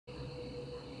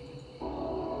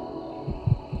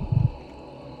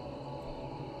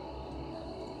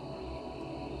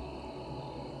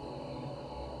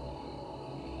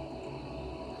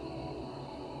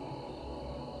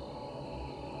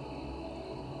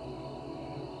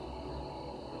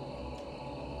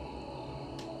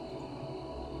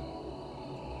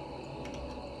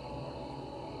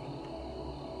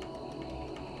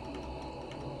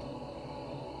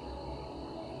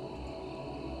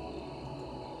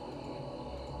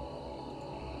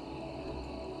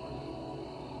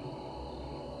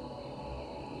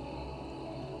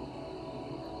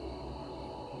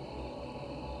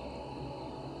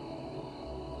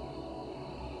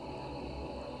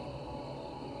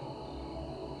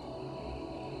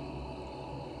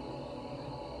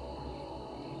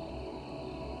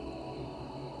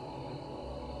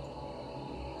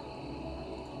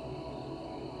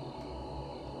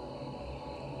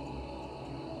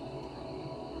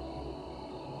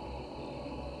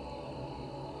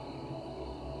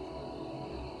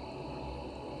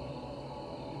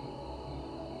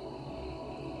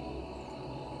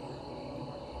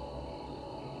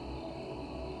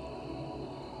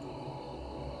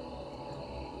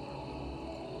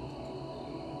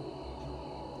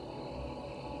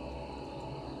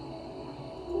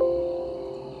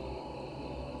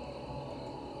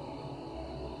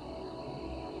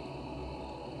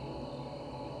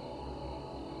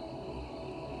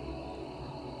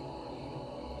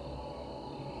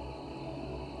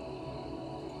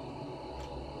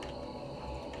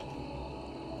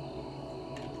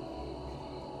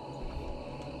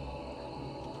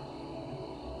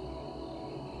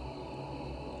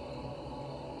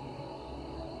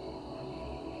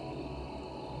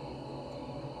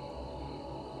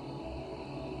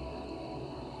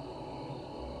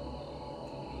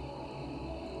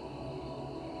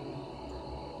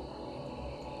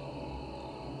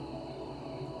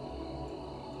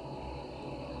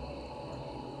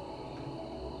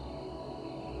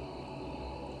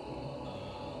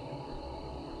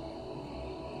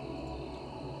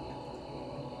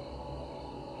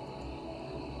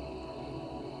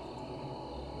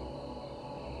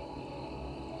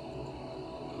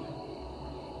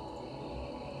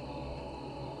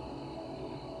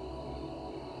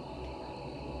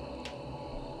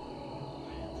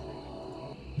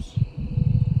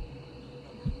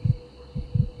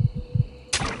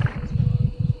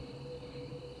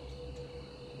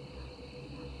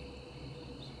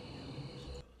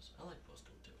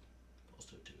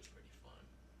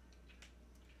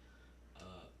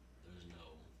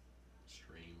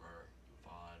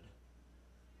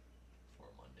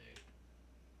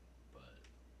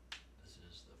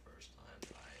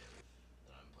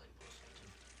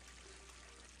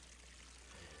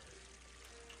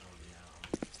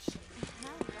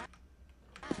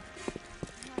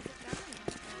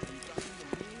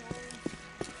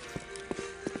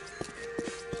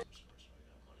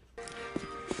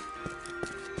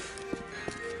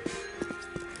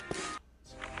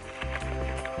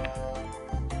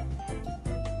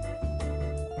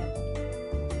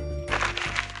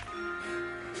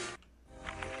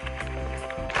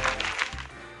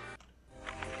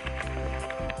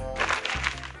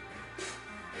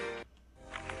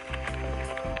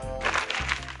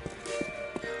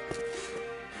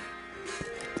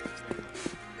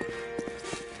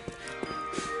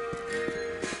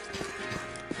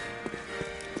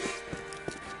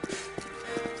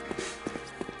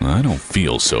I don't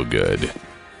feel so good.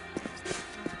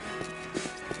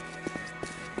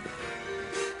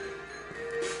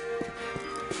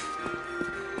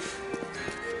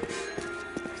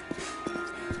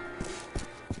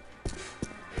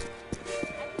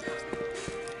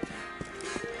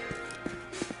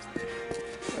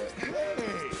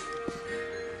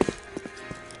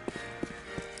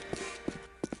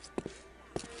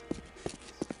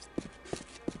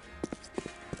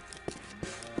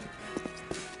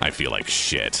 I feel like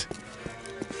shit.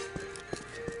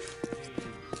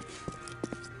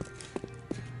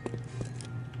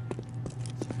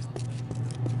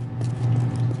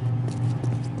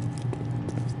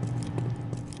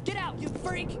 Get out, you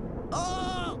freak!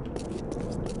 Oh!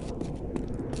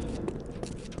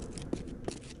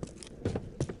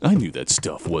 I knew that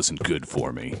stuff wasn't good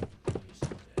for me.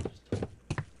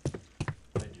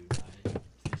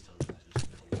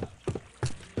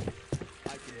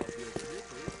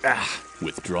 Ah,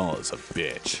 withdrawal is a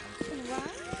bitch.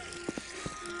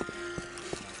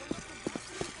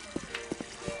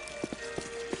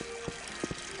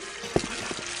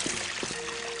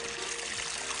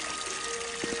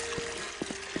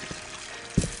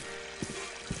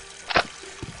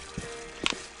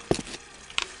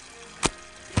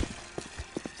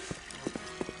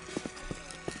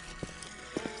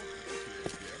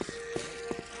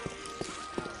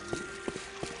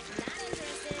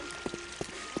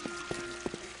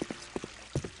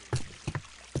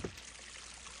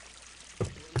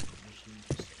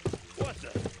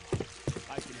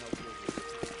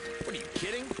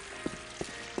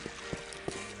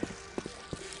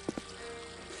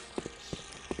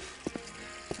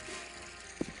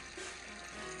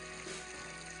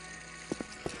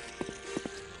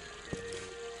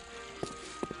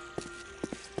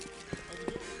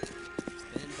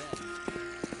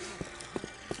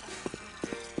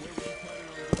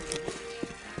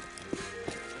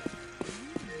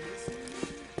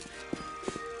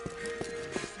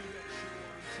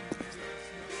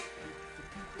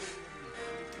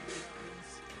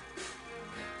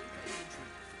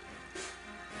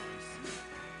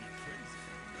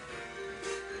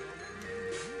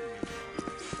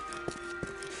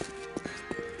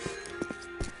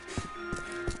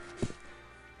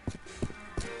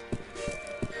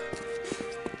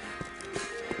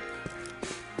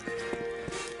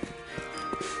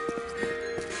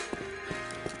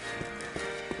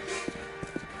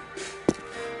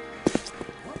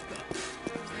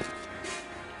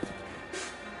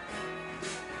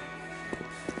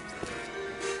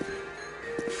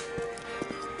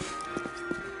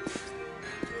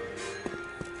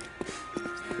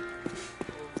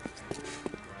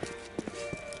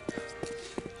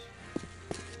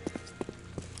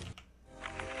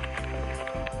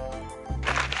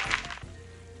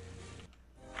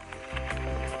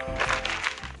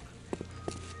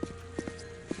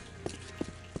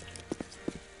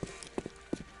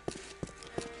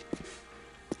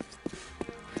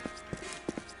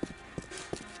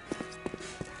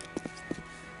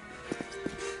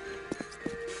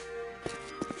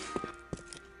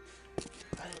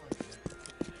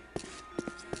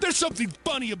 There's something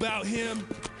funny about him.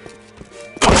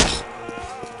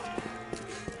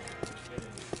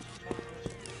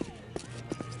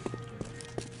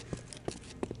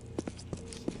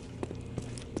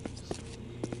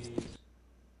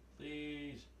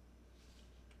 Please.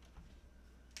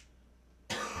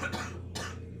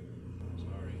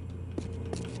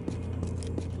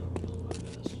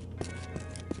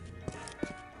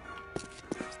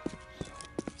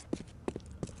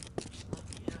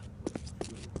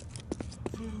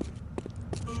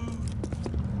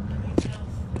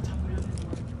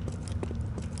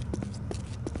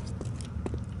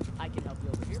 I can help you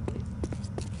over here, please.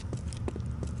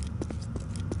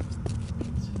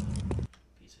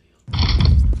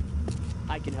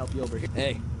 I can help you over here.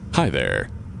 Hey, Hi there.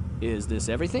 is this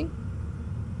everything?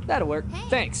 That'll work. Hey.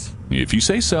 Thanks. If you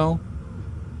say so.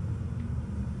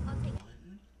 I'll take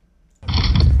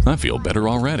it. I feel better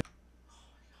already.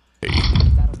 That'll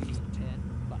be $10.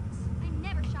 I'm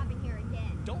never shopping here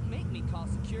again. Don't make me call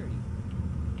security.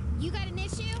 You got an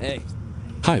issue? Hey,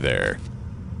 Hi there.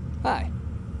 hi.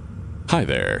 Hi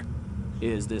there.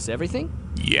 Is this everything?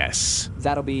 Yes.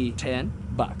 That'll be $10.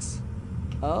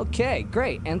 Okay,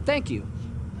 great, and thank you.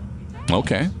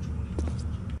 Okay.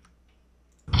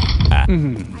 How you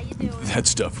doing? That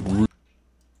stuff really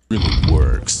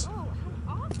works. Oh,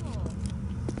 how awful.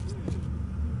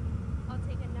 I'll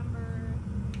take a number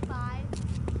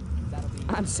 5.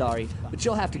 I'm sorry, but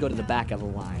you'll have to go to the back of the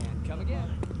line. Come again.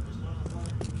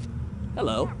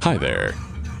 Hello. Hi there.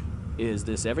 Is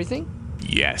this everything?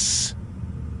 Yes.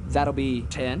 That'll be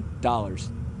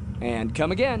 $10. And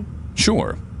come again.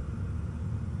 Sure.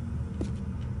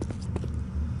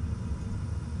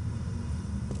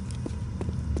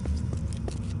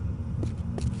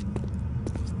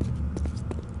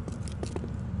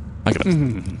 I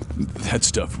gotta. That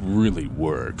stuff really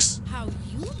works. How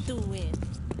you doing?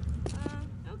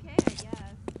 Okay, I guess.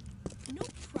 No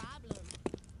problem.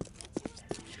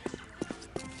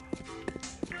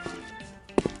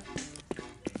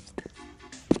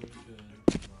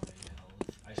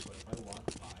 I swear, if I walk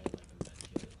by like a med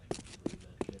kit, like 3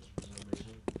 med kits for some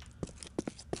reason,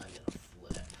 I'm gonna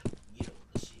flip. You don't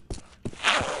wanna see me.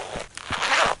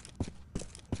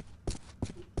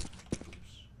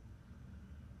 Oops.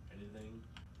 Anything?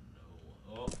 No.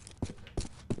 Oh, okay.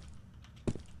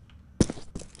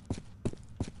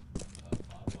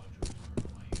 Bob Watcher was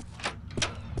right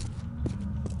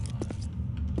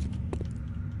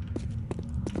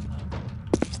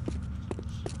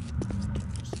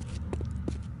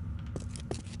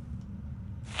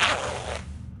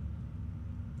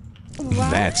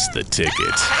That's the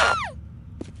ticket.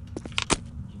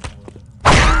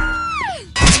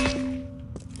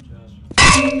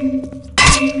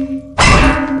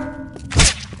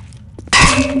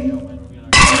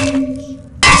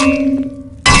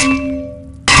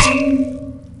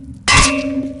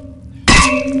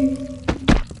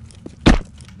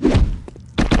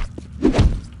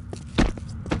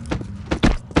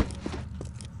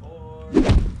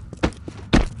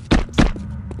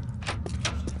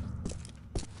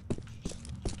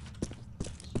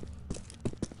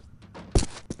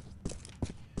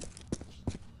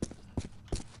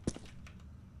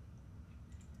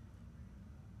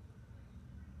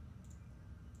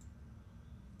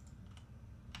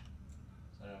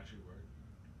 Does that actually work?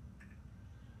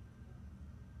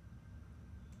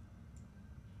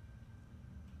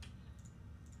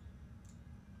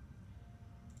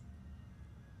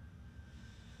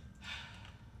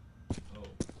 Oh.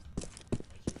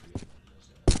 I keep forgetting that it does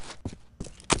that.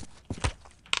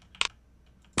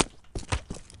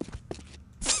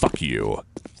 Fuck you.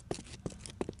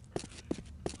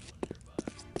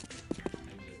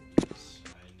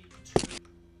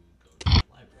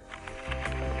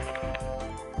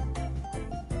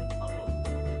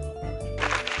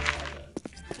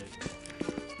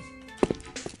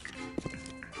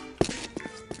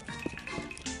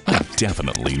 I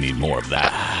definitely need more of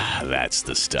that. That's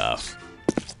the stuff.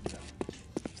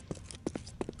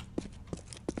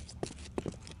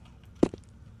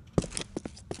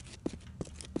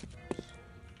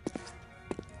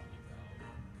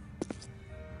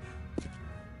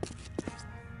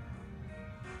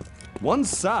 One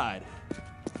side.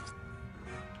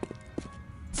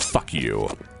 Fuck you.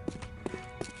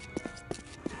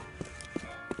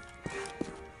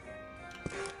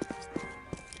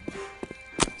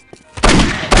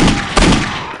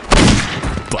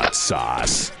 Butt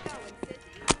sauce.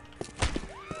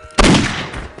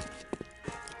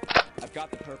 I've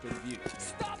got the perfect view.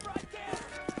 Stop right there!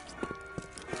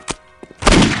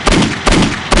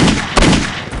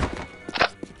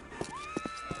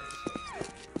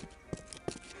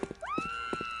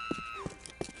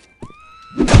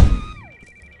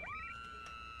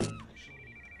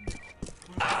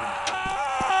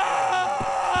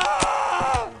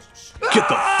 Get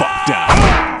the fuck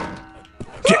down.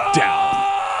 Get down.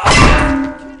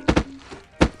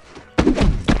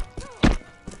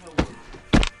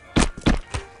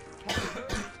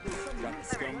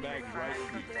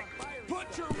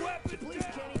 Put your weapon Police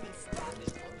can't even stop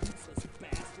this useless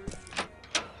bastard.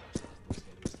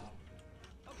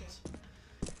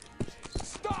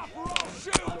 Stop or I'll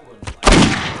shoot!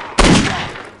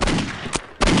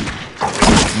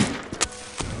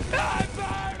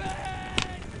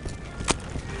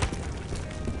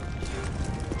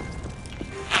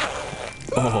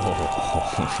 Oh,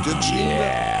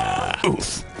 yeah.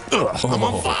 Oof. I'm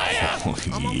on fire.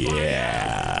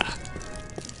 Yeah.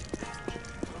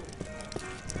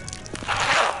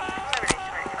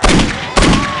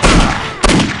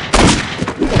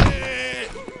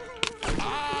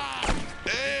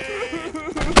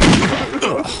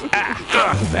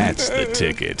 That's the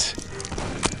ticket.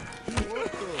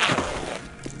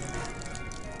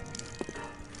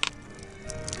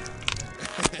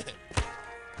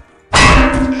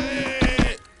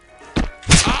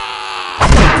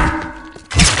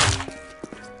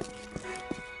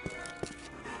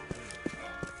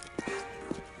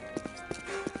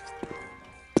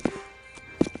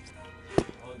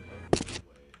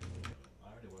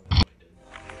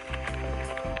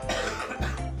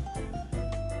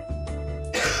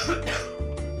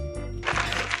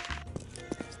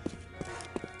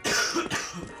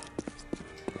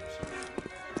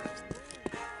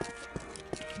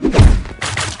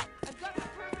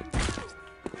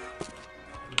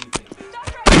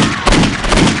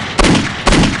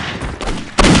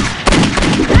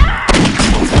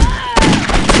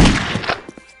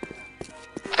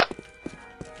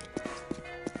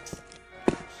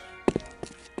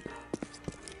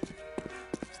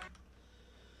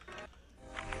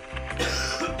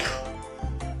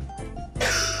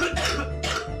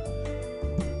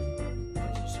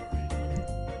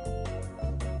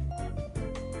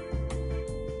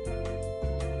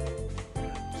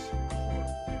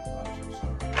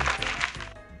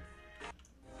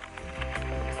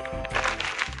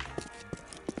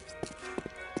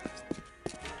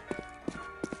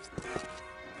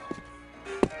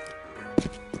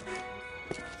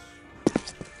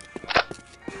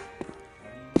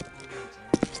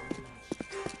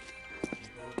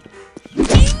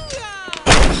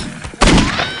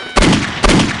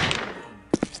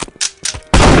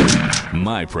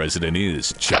 My president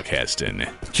is Chuck Heston.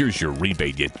 Here's your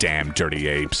rebate, you damn dirty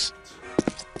apes.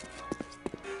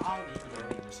 I'll even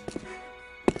already listen.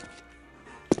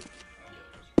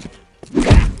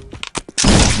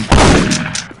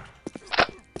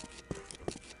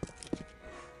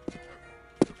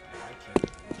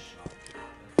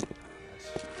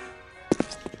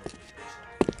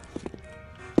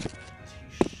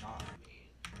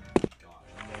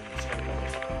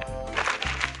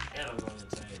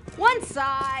 One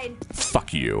side.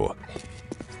 Fuck you.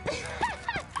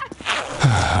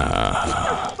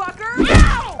 Fucker.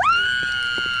 Ow!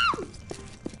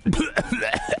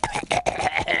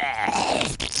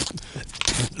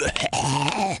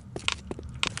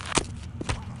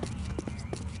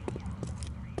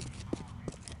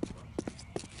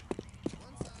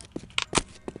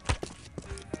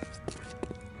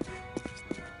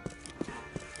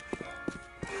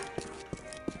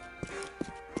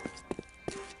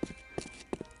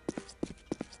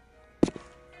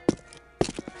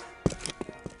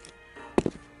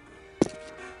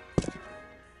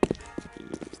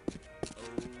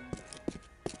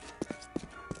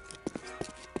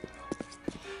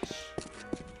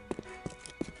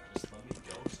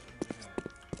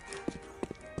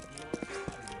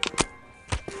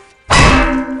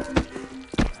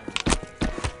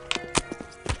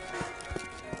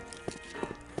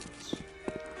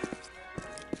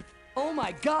 Oh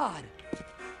my god!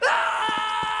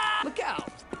 Ah! Look out!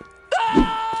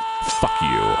 Fuck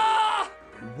you.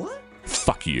 What?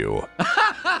 Fuck you. Oh,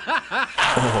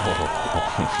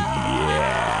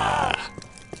 yeah.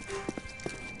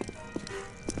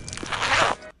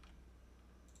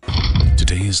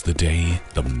 Today is the day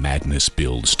the madness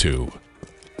builds to.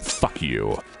 Fuck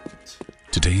you.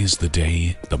 Today is the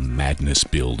day the madness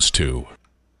builds to.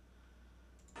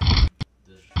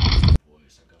 This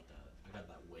voice, I got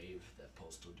that wave that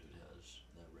Postal dude has,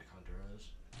 that Rick Hunter has.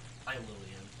 I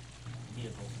literally am. Me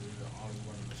and Postal dude are on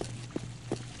one mission.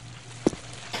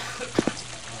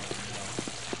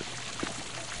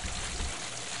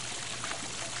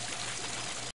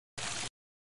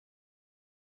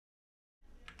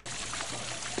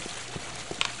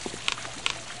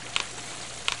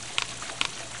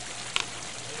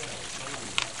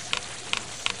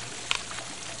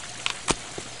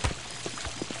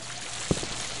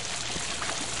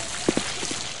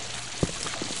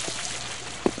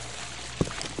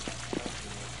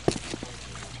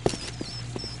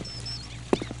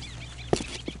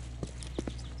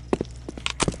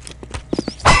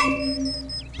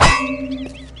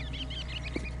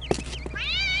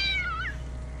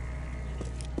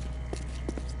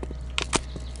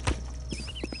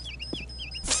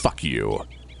 Fuck you.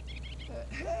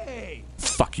 Hey!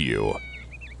 Fuck you.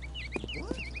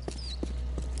 What?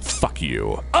 Fuck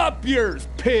you. Up yours,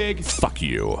 pig! Fuck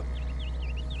you.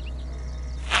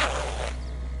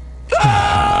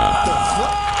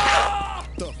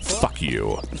 Fuck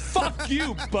you. Fuck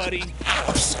you, buddy!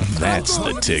 That's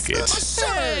the ticket.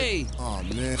 Hey! Oh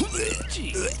man.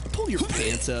 Jeez, pull your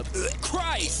pants up.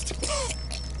 Christ!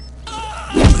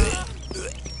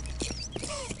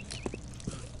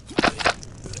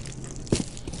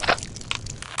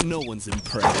 No one's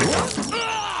impressed.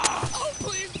 Oh,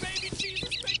 please, baby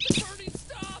Jesus, make the burning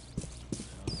stop!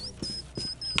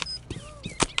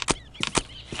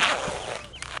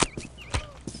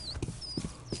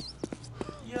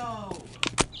 Yo!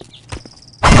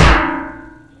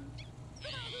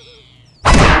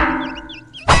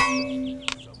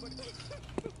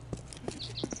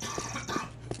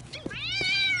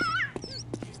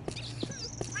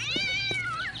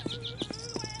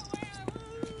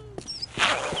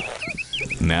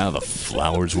 Now the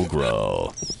flowers will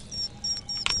grow.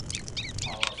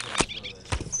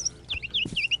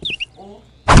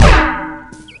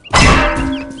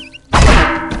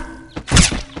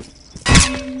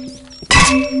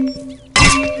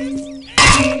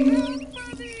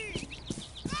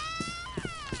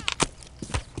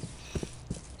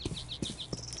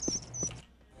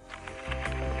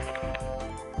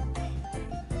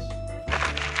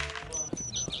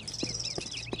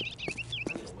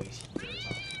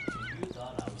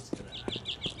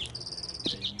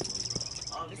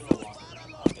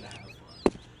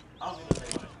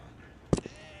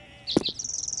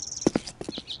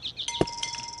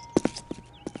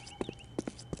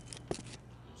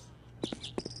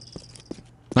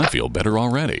 I feel better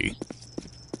already.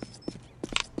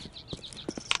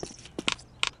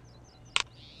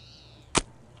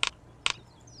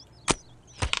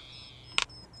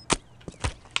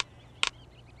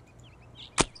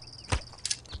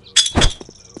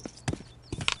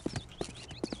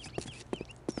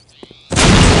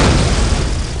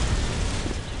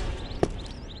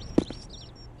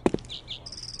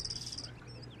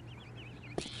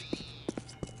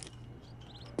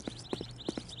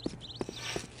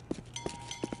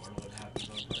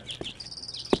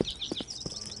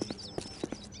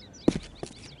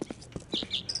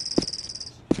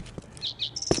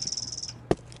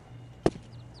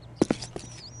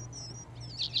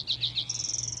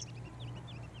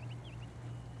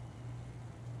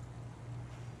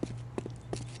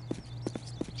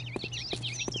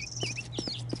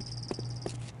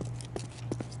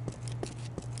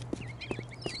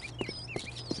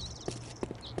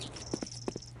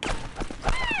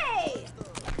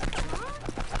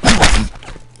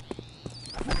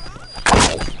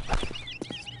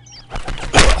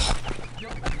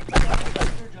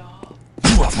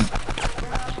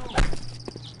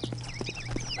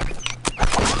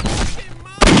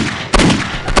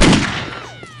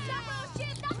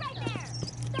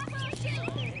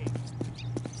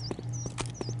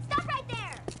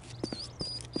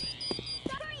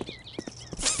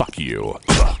 Fuck you.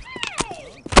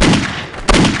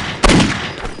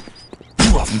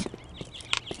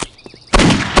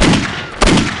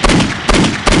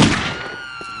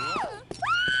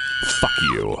 Fuck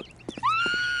you.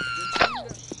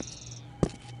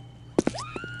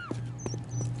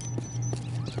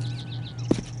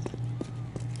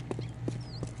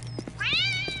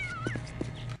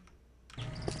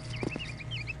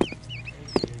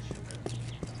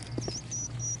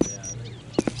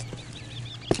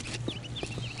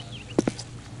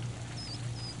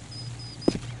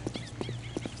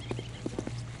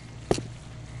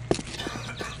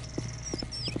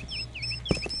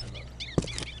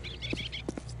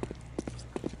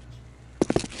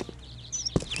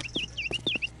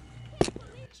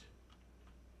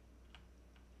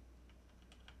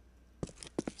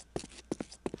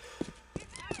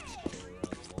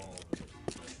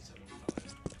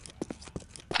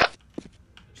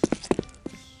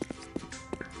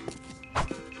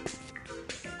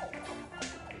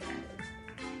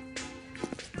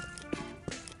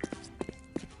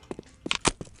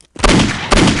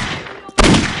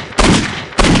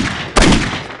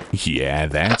 Yeah,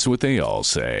 that's what they all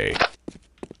say.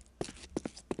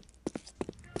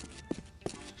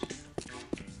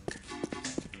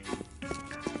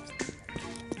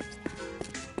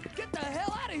 Get the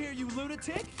hell out of here, you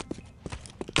lunatic!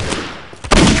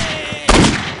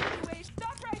 Wait,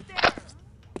 stop right there!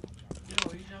 Yo,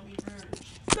 you got me first.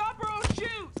 Stop or I'll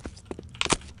shoot!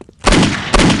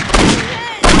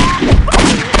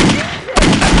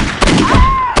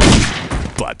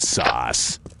 Butt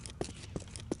sauce.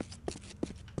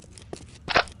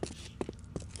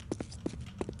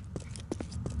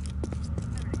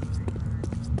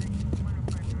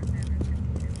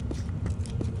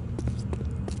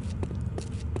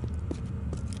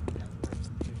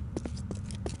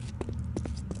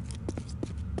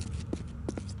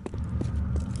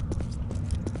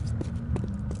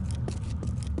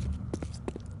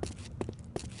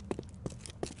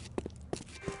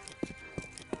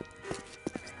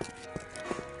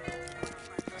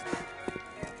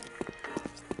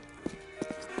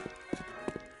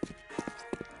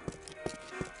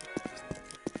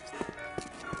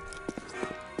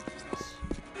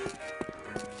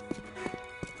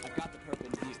 I've got the perp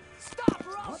in view. Stop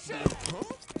or I'll shoot!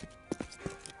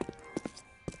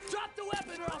 Drop the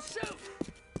weapon or I'll shoot!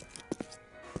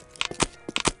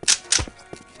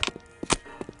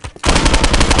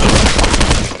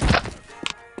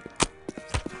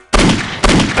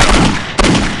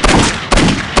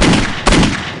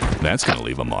 That's gonna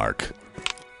leave a mark.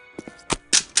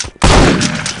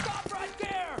 Stop right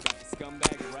there! Got the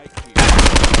scumbag right here.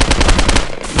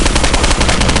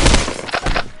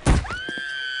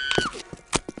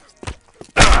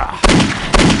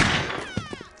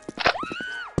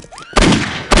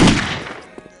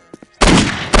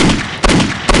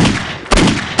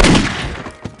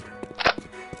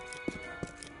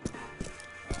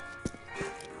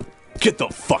 Get the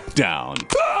fuck down.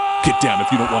 Get down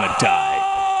if you don't want to die.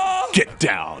 Get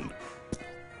down.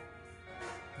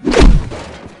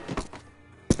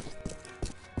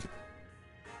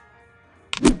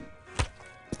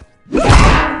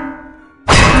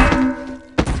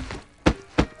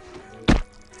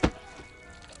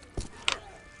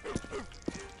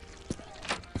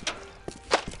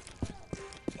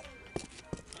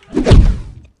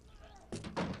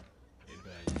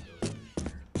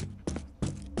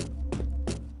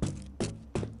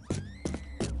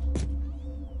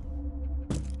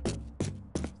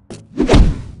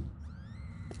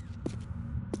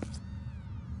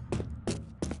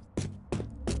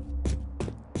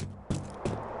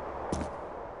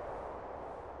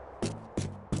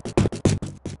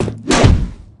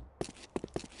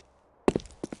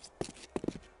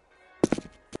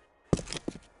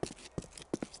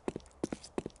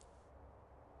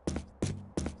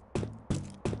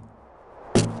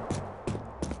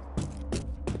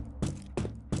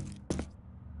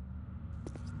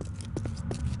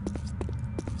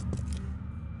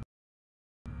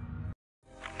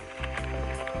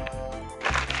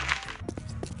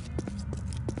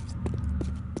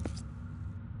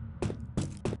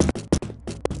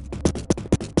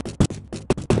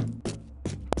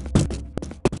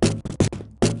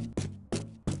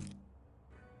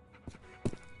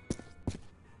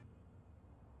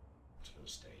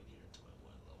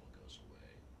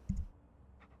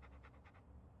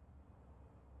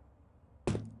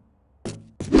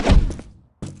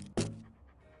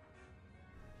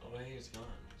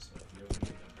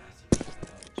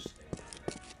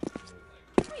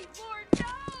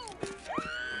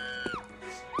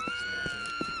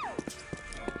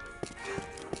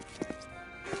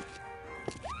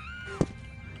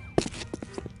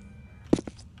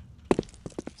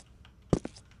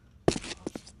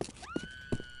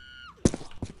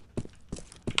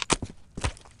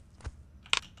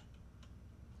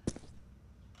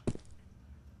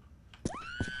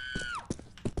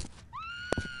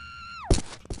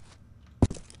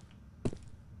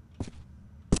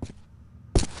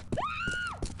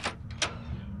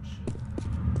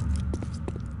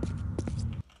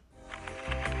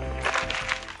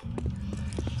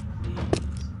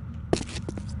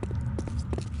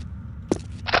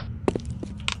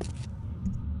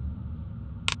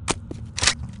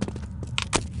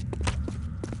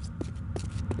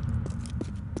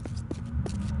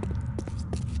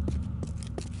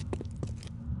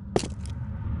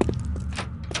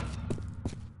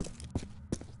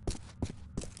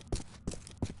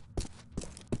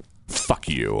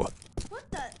 you. What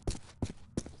the?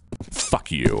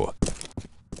 Fuck you.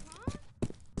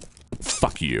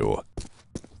 Fuck you.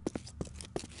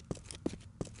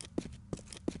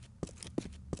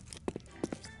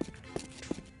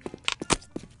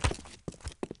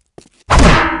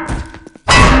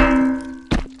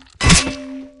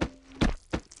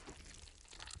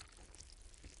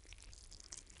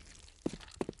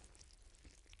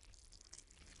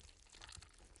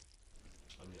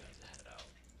 I'm gonna have to head